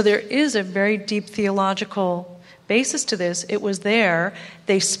 And so there is a very deep theological basis to this. It was there.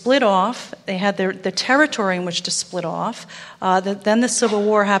 They split off. They had the territory in which to split off. Then the civil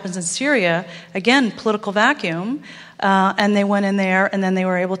war happens in Syria. Again, political vacuum. And they went in there, and then they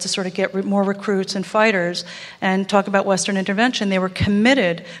were able to sort of get more recruits and fighters. And talk about Western intervention. They were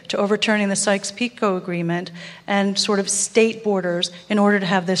committed to overturning the Sykes-Picot Agreement and sort of state borders in order to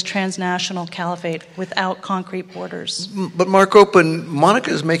have this transnational caliphate without concrete borders. But Mark Open,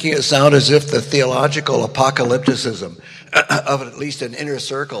 Monica is making it sound as if the theological apocalypticism of at least an inner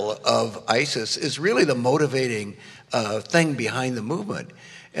circle of ISIS is really the motivating thing behind the movement.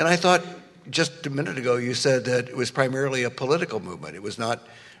 And I thought just a minute ago you said that it was primarily a political movement. It was not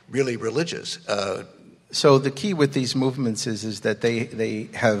really religious. So the key with these movements is that they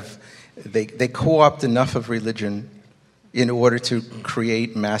co-opt enough of religion in order to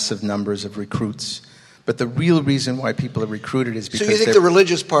create massive numbers of recruits. But the real reason why people are recruited is because so you think the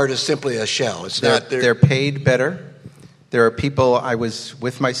religious part is simply a shell? They're paid better. There are people, I was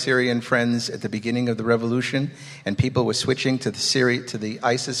with my Syrian friends at the beginning of the revolution, and people were switching to the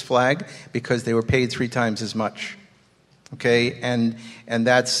ISIS flag because they were paid 3 times as much. Okay, and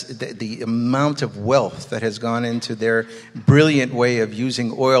that's the amount of wealth that has gone into their brilliant way of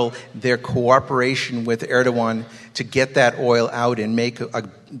using oil, their cooperation with Erdogan to get that oil out and make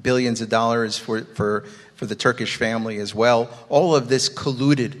billions of dollars for the Turkish family as well. All of this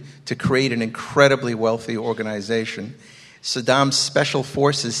colluded to create an incredibly wealthy organization. Saddam's special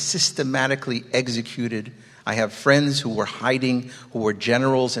forces systematically executed. I have friends who were hiding, who were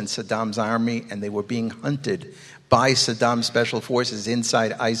generals in Saddam's army, and they were being hunted by Saddam's special forces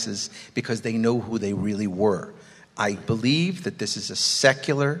inside ISIS because they know who they really were. I believe that this is a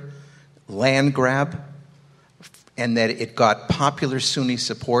secular land grab and that it got popular Sunni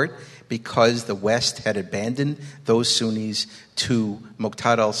support because the West had abandoned those Sunnis to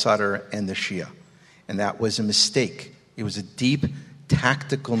Muqtada al-Sadr and the Shia. And that was a mistake. It was a deep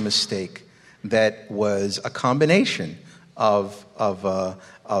tactical mistake that was a combination of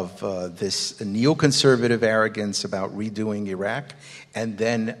this neoconservative arrogance about redoing Iraq and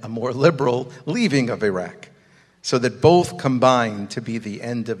then a more liberal leaving of Iraq. So that both combine to be the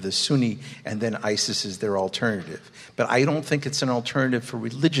end of the Sunni, and then ISIS is their alternative. But I don't think it's an alternative for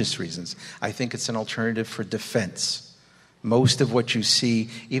religious reasons. I think it's an alternative for defense. Most of what you see,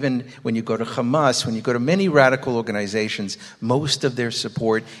 even when you go to Hamas, when you go to many radical organizations, most of their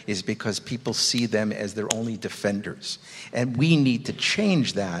support is because people see them as their only defenders. And we need to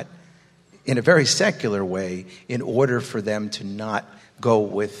change that in a very secular way in order for them to not go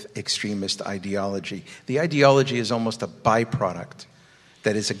with extremist ideology. The ideology is almost a byproduct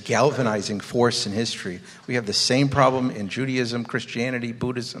that is a galvanizing force in history. We have the same problem in Judaism, Christianity,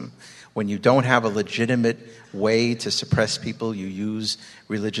 Buddhism. When you don't have a legitimate way to suppress people, you use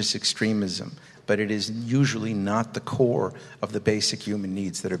religious extremism. But it is usually not the core of the basic human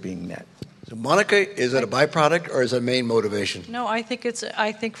needs that are being met. So, Monica, is it a byproduct or is it a main motivation? No, I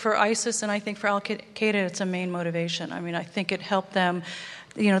think for ISIS and I think for Al-Qaeda, it's a main motivation. I mean, I think it helped them.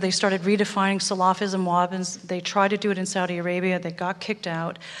 They started redefining Salafism, Wahhabism. They tried to do it in Saudi Arabia. They got kicked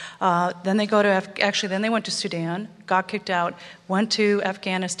out. Then they then they went to Sudan, got kicked out, went to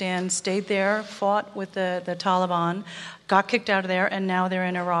Afghanistan, stayed there, fought with the Taliban, got kicked out of there, and now they're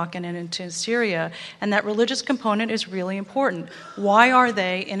in Iraq and into Syria. And that religious component is really important. Why are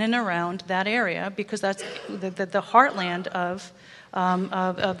they in and around that area? Because that's the heartland of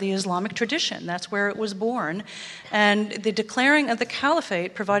the Islamic tradition. That's where it was born. And the declaring of the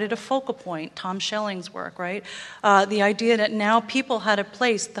caliphate provided a focal point, Tom Schelling's work, right? The idea that now people had a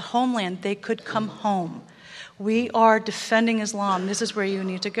place, the homeland, they could come home. We are defending Islam. This is where you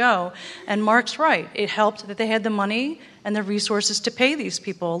need to go. And Mark's right. It helped that they had the money and the resources to pay these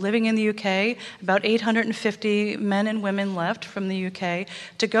people. Living in the UK, about 850 men and women left from the UK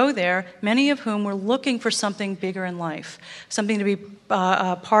to go there, many of whom were looking for something bigger in life, something to be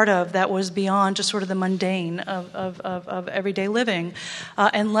part of that was beyond just sort of the mundane of everyday living,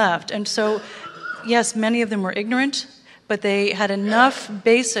 and left. And so, yes, many of them were ignorant, but they had enough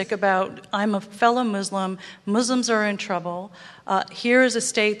basic about, I'm a fellow Muslim, Muslims are in trouble, here is a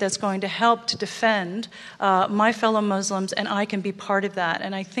state that's going to help to defend my fellow Muslims, and I can be part of that.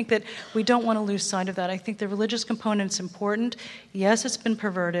 And I think that we don't want to lose sight of that. I think the religious component is important. Yes, it's been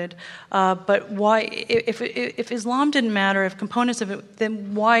perverted, but why? If Islam didn't matter, if components of it,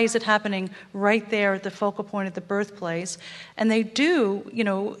 then why is it happening right there at the focal point of the birthplace? And they do,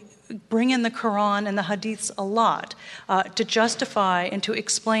 bring in the Quran and the Hadiths a lot to justify and to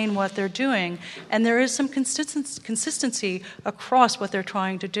explain what they're doing. And there is some consistency across what they're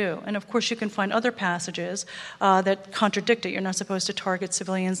trying to do. And of course, you can find other passages that contradict it. You're not supposed to target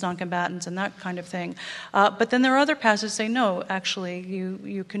civilians, non-combatants, and that kind of thing. But then there are other passages that say, no, actually,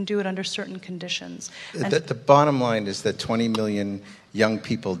 you can do it under certain conditions. The bottom line is that 20 million young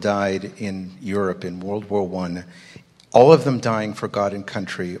people died in Europe in World War I. All of them dying for God and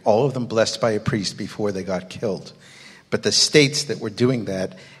country, all of them blessed by a priest before they got killed. But the states that were doing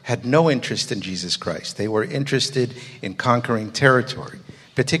that had no interest in Jesus Christ. They were interested in conquering territory,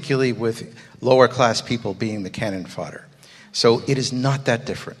 particularly with lower class people being the cannon fodder. So it is not that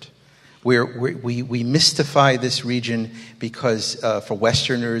different. We mystify this region because for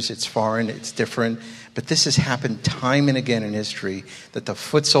Westerners it's foreign, it's different. But this has happened time and again in history, that the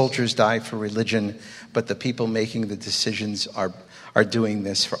foot soldiers die for religion, but the people making the decisions are doing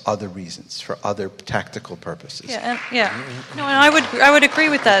this for other reasons, for other tactical purposes. No, and I would agree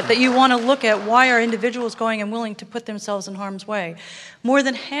with that you want to look at why are individuals going and willing to put themselves in harm's way. More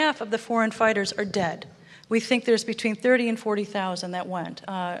than half of the foreign fighters are dead. We think there's between 30 and 40,000 that went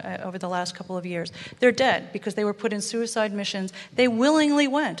over the last couple of years. They're dead because they were put in suicide missions. They willingly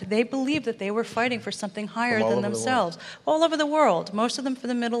went. They believed that they were fighting for something higher than themselves. All over the world. Most of them for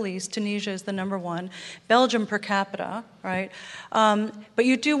the Middle East. Tunisia is the number one. Belgium per capita, right? But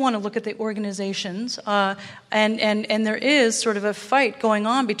you do want to look at the organizations. And there is sort of a fight going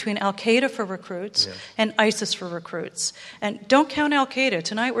on between Al-Qaeda for recruits and ISIS for recruits. And don't count Al-Qaeda.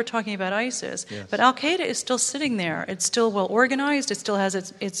 Tonight we're talking about ISIS. Yes. But Al-Qaeda is still sitting there. It's still well organized. It still has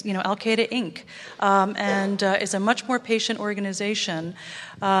its Al-Qaeda Inc. And is a much more patient organization.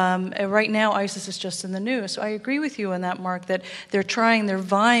 Right now, ISIS is just in the news. So I agree with you on that, Mark, that they're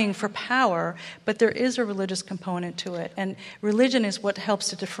vying for power, but there is a religious component to it. And religion is what helps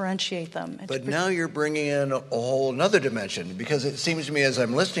to differentiate them. But now you're bringing in a whole other dimension, because it seems to me as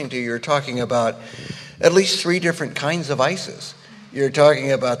I'm listening to you, you're talking about at least 3 different kinds of ISIS. You're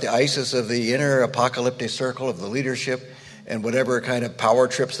talking about the ISIS of the inner apocalyptic circle of the leadership and whatever kind of power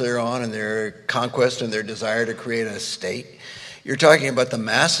trips they're on and their conquest and their desire to create a state. You're talking about the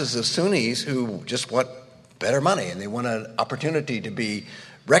masses of Sunnis who just want better money and they want an opportunity to be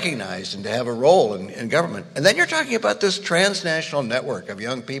recognized and to have a role in government. And then you're talking about this transnational network of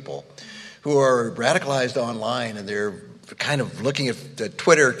young people who are radicalized online and they're kind of looking at the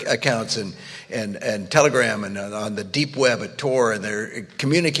Twitter accounts and Telegram and on the deep web at Tor, and they're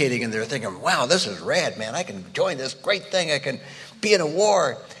communicating, and they're thinking, wow, this is rad, man. I can join this great thing. I can be in a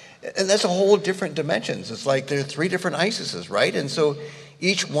war. And that's a whole different dimensions. It's like there are 3 different ISISes, right? And so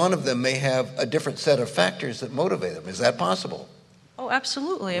each one of them may have a different set of factors that motivate them. Is that possible? Oh,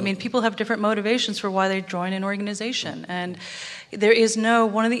 absolutely. I mean, people have different motivations for why they join an organization. And there is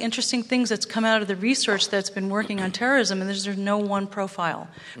one of the interesting things that's come out of the research that's been working on terrorism is there's no one profile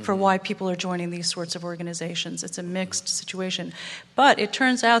for why people are joining these sorts of organizations. It's a mixed situation. But it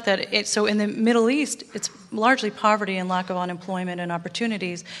turns out that so in the Middle East, it's largely poverty and lack of unemployment and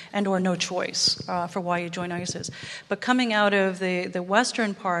opportunities and or no choice for why you join ISIS. But coming out of the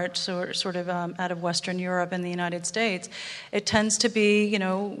western part, sort of out of Western Europe and the United States, it tends to be,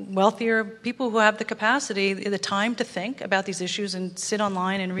 wealthier people who have the capacity, the time to think about these issues and sit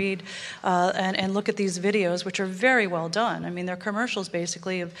online and read and look at these videos, which are very well done. I mean, they're commercials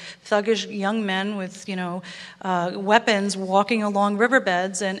basically of thuggish young men with, weapons walking along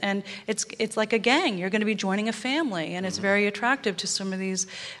riverbeds, and it's like a gang. You're going to be joining a family, and it's very attractive to some of these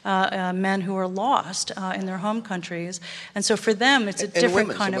men who are lost in their home countries. And so for them, it's a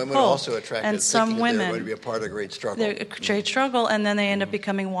different kind of pull. And women also attracted, and some women they're going to be a part of a great struggle. They're a great struggle, and then they end up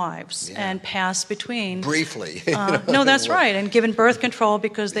becoming wives and pass between. Briefly. No, that's right. And given birth control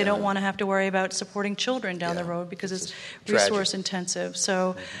because they don't want to have to worry about supporting children down the road because it's resource intensive.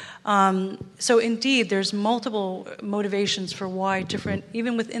 So, so indeed, there's multiple motivations for why different,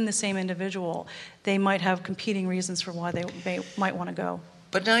 even within the same individual, they might have competing reasons for why they might want to go.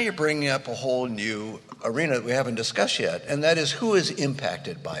 But now you're bringing up a whole new arena that we haven't discussed yet, and that is who is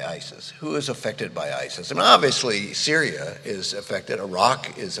impacted by ISIS, who is affected by ISIS. I mean, obviously, Syria is affected,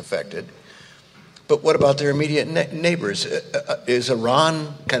 Iraq is affected, but what about their immediate neighbors? Is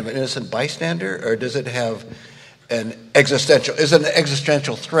Iran kind of an innocent bystander, or does it have an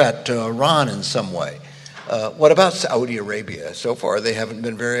existential threat to Iran in some way? What about Saudi Arabia? So far, they haven't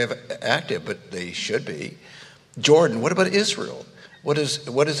been very active, but they should be. Jordan, what about Israel? What is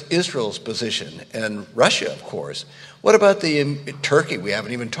Israel's position? And Russia, of course. What about Turkey? We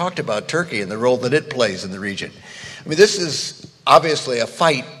haven't even talked about Turkey and the role that it plays in the region. I mean, this is obviously a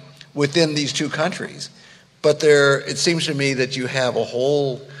fight within these 2 countries, but it seems to me that you have a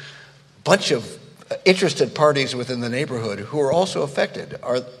whole bunch of interested parties within the neighborhood who are also affected.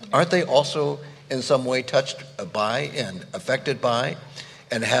 Aren't they also in some way touched by and affected by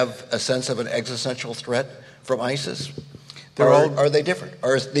and have a sense of an existential threat from ISIS? Are they different?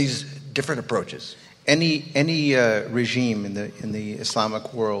 Are these different approaches? Any regime in the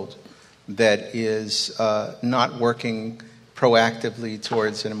Islamic world that is not working proactively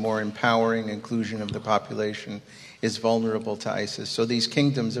towards a more empowering inclusion of the population is vulnerable to ISIS. So these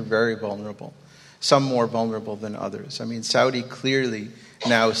kingdoms are very vulnerable, some more vulnerable than others. I mean, Saudi clearly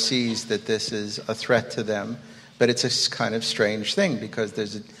now sees that this is a threat to them, but it's a kind of strange thing because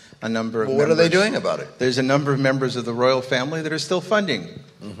there's a number of members. What are they doing about it? There's a number of members of the royal family that are still funding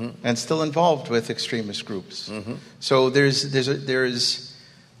and still involved with extremist groups. So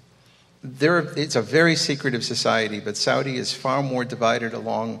it's a very secretive society, but Saudi is far more divided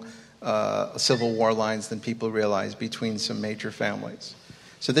along civil war lines than people realize between some major families.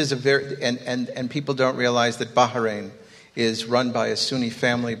 So there's and people don't realize that Bahrain is run by a Sunni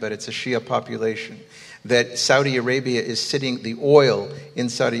family, but it's a Shia population. That Saudi Arabia the oil in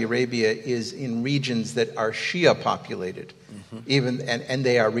Saudi Arabia is in regions that are Shia populated, and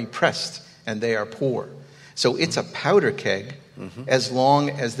they are repressed and they are poor. So it's a powder keg as long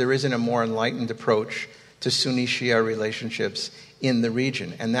as there isn't a more enlightened approach to Sunni-Shia relationships in the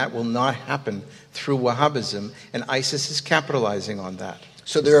region. And that will not happen through Wahhabism, and ISIS is capitalizing on that.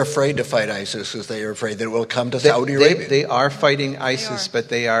 So they're afraid to fight ISIS because they are afraid that it will come to Saudi Arabia. They are fighting ISIS, but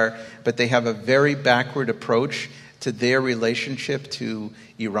they have a very backward approach to their relationship to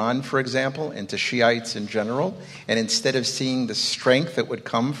Iran, for example, and to Shiites in general. And instead of seeing the strength that would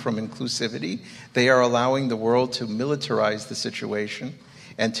come from inclusivity, they are allowing the world to militarize the situation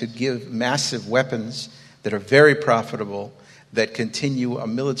and to give massive weapons that are very profitable that continue a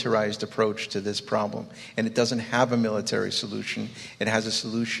militarized approach to this problem. And it doesn't have a military solution. It has a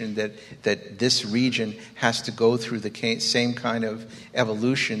solution that this region has to go through the same kind of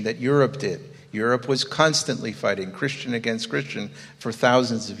evolution that Europe did. Europe was constantly fighting Christian against Christian for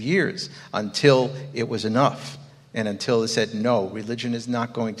thousands of years until it was enough. And until it said, no, religion is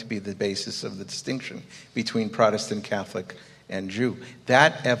not going to be the basis of the distinction between Protestant, Catholic, and Jew.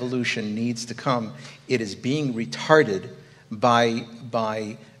 That evolution needs to come. It is being retarded by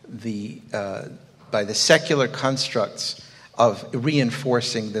the secular constructs of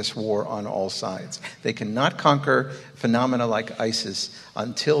reinforcing this war on all sides. They cannot conquer phenomena like ISIS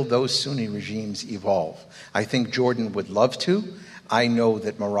until those Sunni regimes evolve. I think Jordan would love to. I know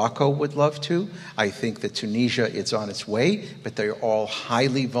that Morocco would love to. I think that Tunisia, it's on its way, but they're all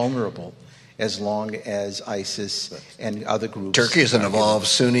highly vulnerable as long as ISIS and other groups. Turkey is an evolved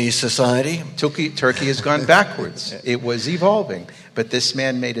Sunni society. Turkey has gone backwards. It was evolving. But this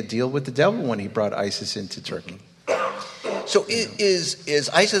man made a deal with the devil when he brought ISIS into Turkey. So is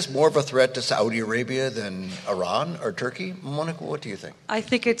ISIS more of a threat to Saudi Arabia than Iran or Turkey? Monica, what do you think? I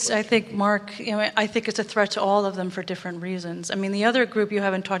think, Mark, I think it's a threat to all of them for different reasons. I mean, the other group you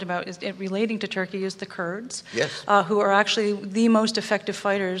haven't talked about is relating to Turkey is the Kurds, yes, who are actually the most effective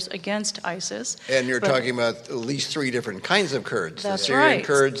fighters against ISIS. And you're talking about at least 3 different kinds of Kurds. That's the Syrian right.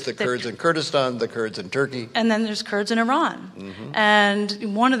 Kurds, the Kurds in Kurdistan, the Kurds in Turkey. And then there's Kurds in Iran. Mm-hmm.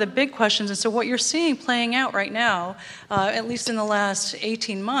 And one of the big questions, and so what you're seeing playing out right now, at least in the last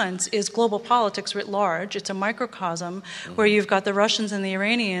 18 months, is global politics writ large. It's a microcosm where you've got the Russians and the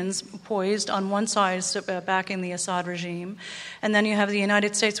Iranians poised on one side backing the Assad regime, and then you have the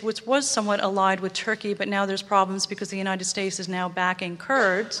United States, which was somewhat allied with Turkey, but now there's problems because the United States is now backing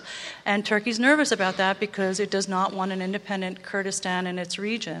Kurds, and Turkey's nervous about that because it does not want an independent Kurdistan in its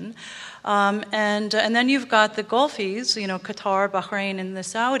region. And then you've got the Gulfies, Qatar, Bahrain, and the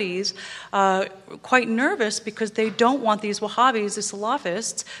Saudis, quite nervous because they don't want these Wahhabis, the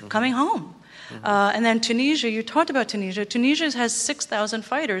Salafists, coming home. And then Tunisia, you talked about Tunisia. Tunisia has 6,000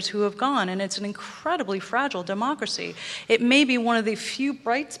 fighters who have gone, and it's an incredibly fragile democracy. It may be one of the few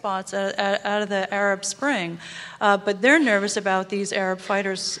bright spots out of the Arab Spring, but they're nervous about these Arab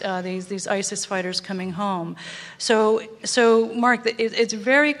fighters, these ISIS fighters coming home. So Mark, it's a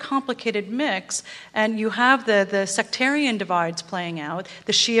very complicated mix, and you have the sectarian divides playing out,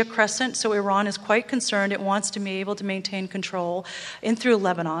 the Shia crescent, so Iran is quite concerned. It wants to be able to maintain control in through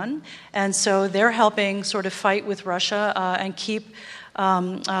Lebanon, and so they're helping sort of fight with Russia and keep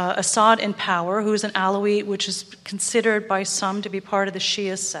Assad in power, who's an Alawite, which is considered by some to be part of the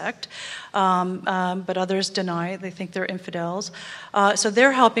Shia sect, but others deny. They think they're infidels. So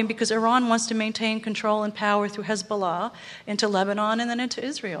they're helping because Iran wants to maintain control and power through Hezbollah into Lebanon and then into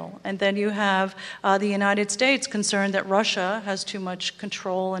Israel. And then you have the United States concerned that Russia has too much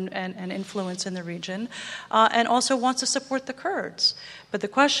control and influence in the region and also wants to support the Kurds. But the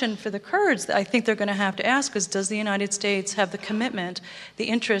question for the Kurds that I think they're going to have to ask is, does the United States have the commitment, the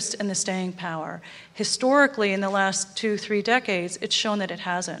interest, and the staying power? Historically, in the last 2-3 decades, it's shown that it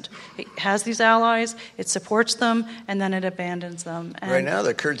hasn't. It has these allies, it supports them, and then it abandons them. And right now,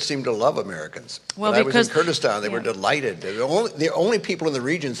 the Kurds seem to love Americans. Well, when I was in Kurdistan, they were delighted. The only people in the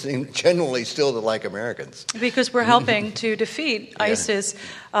region seem generally still to like Americans. Because we're helping to defeat ISIS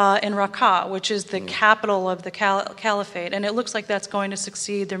in Raqqa, which is the capital of the caliphate, and it looks like that's going to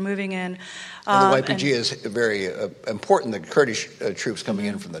succeed. They're moving in. And the YPG is very important, the Kurdish troops coming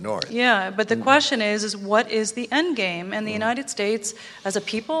in from the north. Yeah, but the question is what is the end game? And the United States, as a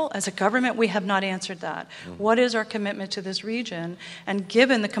people, as a government, we have not answered that. What is our commitment to this region? And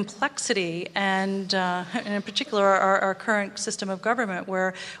given the complexity and in particular our current system of government,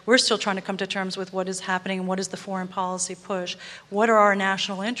 where we're still trying to come to terms with what is happening and what is the foreign policy push, what are our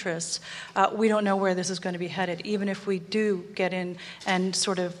national interests, we don't know where this is going to be headed, even if we do get in and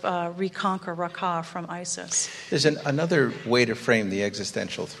sort of reconquer Raqqa from ISIS. There's another way to frame the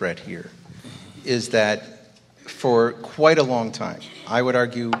existential threat here, is that for quite a long time, I would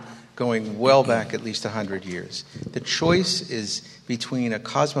argue going well back at least 100 years, the choice is between a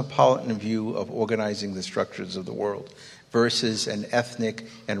cosmopolitan view of organizing the structures of the world versus an ethnic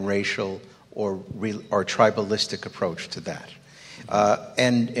and racial or tribalistic approach to that.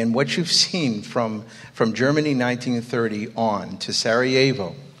 And what you've seen from Germany 1930 on to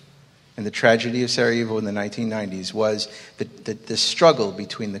Sarajevo, and the tragedy of Sarajevo in the 1990s, was the struggle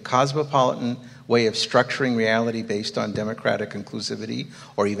between the cosmopolitan way of structuring reality based on democratic inclusivity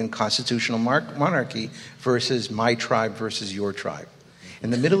or even constitutional monarchy versus my tribe versus your tribe.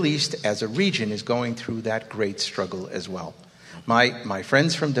 And the Middle East as a region is going through that great struggle as well. My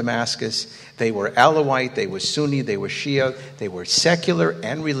friends from Damascus, they were Alawite, they were Sunni, they were Shia, they were secular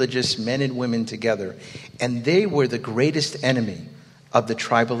and religious men and women together. And they were the greatest enemy of the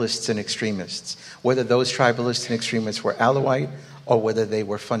tribalists and extremists, whether those tribalists and extremists were Alawite or whether they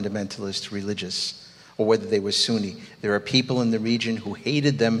were fundamentalist religious or whether they were Sunni. There are people in the region who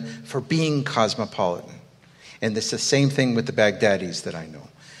hated them for being cosmopolitan. And it's the same thing with the Baghdadis that I know.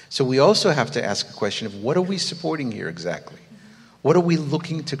 So we also have to ask a question of what are we supporting here exactly? What are we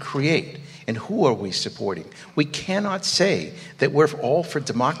looking to create? And who are we supporting? We cannot say that we're all for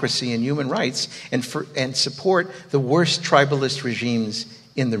democracy and human rights and support the worst tribalist regimes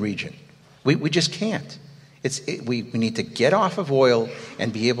in the region. We just can't. We need to get off of oil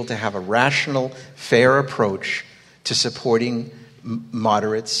and be able to have a rational, fair approach to supporting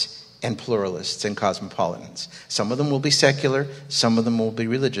moderates and pluralists and cosmopolitans. Some of them will be secular, some of them will be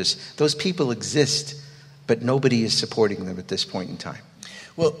religious. Those people exist, but nobody is supporting them at this point in time.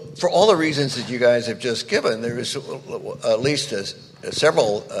 Well, for all the reasons that you guys have just given, there is at least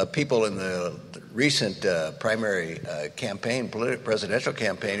several people in the recent primary campaign, presidential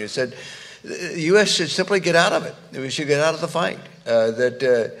campaign, who said the U.S. should simply get out of it. We should get out of the fight.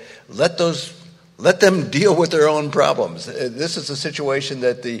 Let them deal with their own problems. This is a situation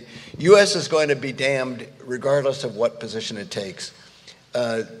that the U.S. is going to be damned regardless of what position it takes.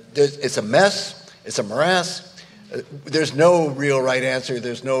 It's a mess. It's a morass. There's no real right answer.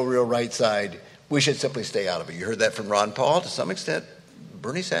 There's no real right side. We should simply stay out of it. You heard that from Ron Paul. To some extent,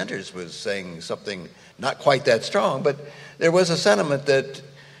 Bernie Sanders was saying something not quite that strong, but there was a sentiment that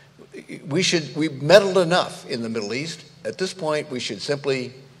we've meddled enough in the Middle East. At this point, we should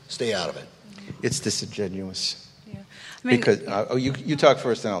simply stay out of it. It's disingenuous. Yeah. I mean, because you talk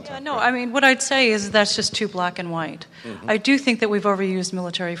first, then I'll talk. No, I mean, what I'd say is that's just too black and white. Mm-hmm. I do think that we've overused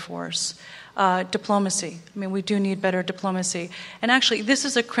military force. Diplomacy. I mean, we do need better diplomacy. And actually, this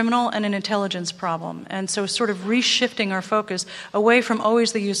is a criminal and an intelligence problem. And so sort of reshifting our focus away from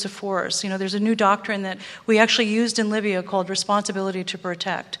always the use of force. There's a new doctrine that we actually used in Libya called responsibility to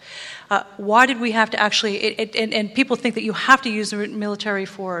protect. Why did we have to actually, and people think that you have to use military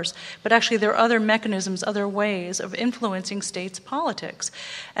force, but actually there are other mechanisms, other ways of influencing states' politics.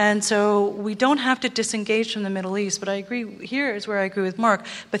 And so we don't have to disengage from the Middle East, but I agree, here is where I agree with Mark,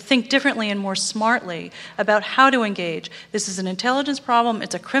 but think differently and more smartly about how to engage. This is an intelligence problem,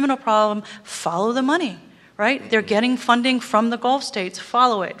 it's a criminal problem, follow the money. Right? They're getting funding from the Gulf states.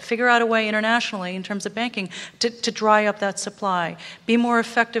 Follow it. Figure out a way internationally in terms of banking to dry up that supply. Be more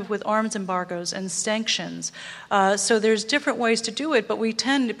effective with arms embargoes and sanctions. So there's different ways to do it, but we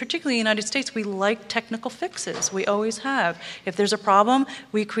tend, particularly in the United States, we like technical fixes. We always have. If there's a problem,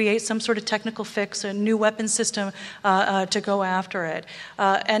 we create some sort of technical fix, a new weapon system to go after it.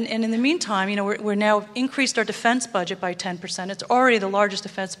 And in the meantime, we're now increased our defense budget by 10%. It's already the largest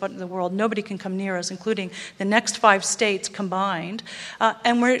defense budget in the world. Nobody can come near us, including the next 5 states combined,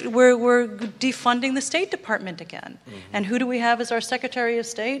 and we're defunding the State Department again. Mm-hmm. And who do we have as our Secretary of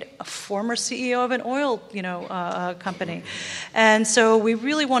State? A former CEO of an oil, company. And so we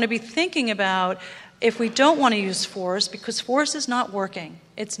really want to be thinking about if we don't want to use force, because force is not working.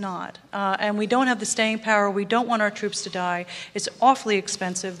 It's not. And we don't have the staying power. We don't want our troops to die. It's awfully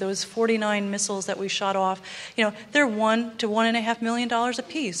expensive. Those 49 missiles that we shot off, they're $1 to $1.5 million a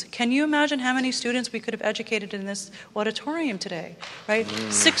piece. Can you imagine how many students we could have educated in this auditorium today, right?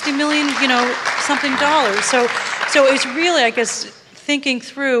 60 million, something dollars. So it's really, I guess, thinking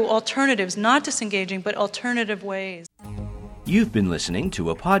through alternatives, not disengaging, but alternative ways. You've been listening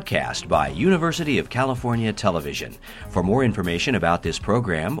to a podcast by University of California Television. For more information about this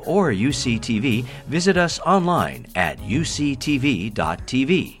program or UCTV, visit us online at uctv.tv.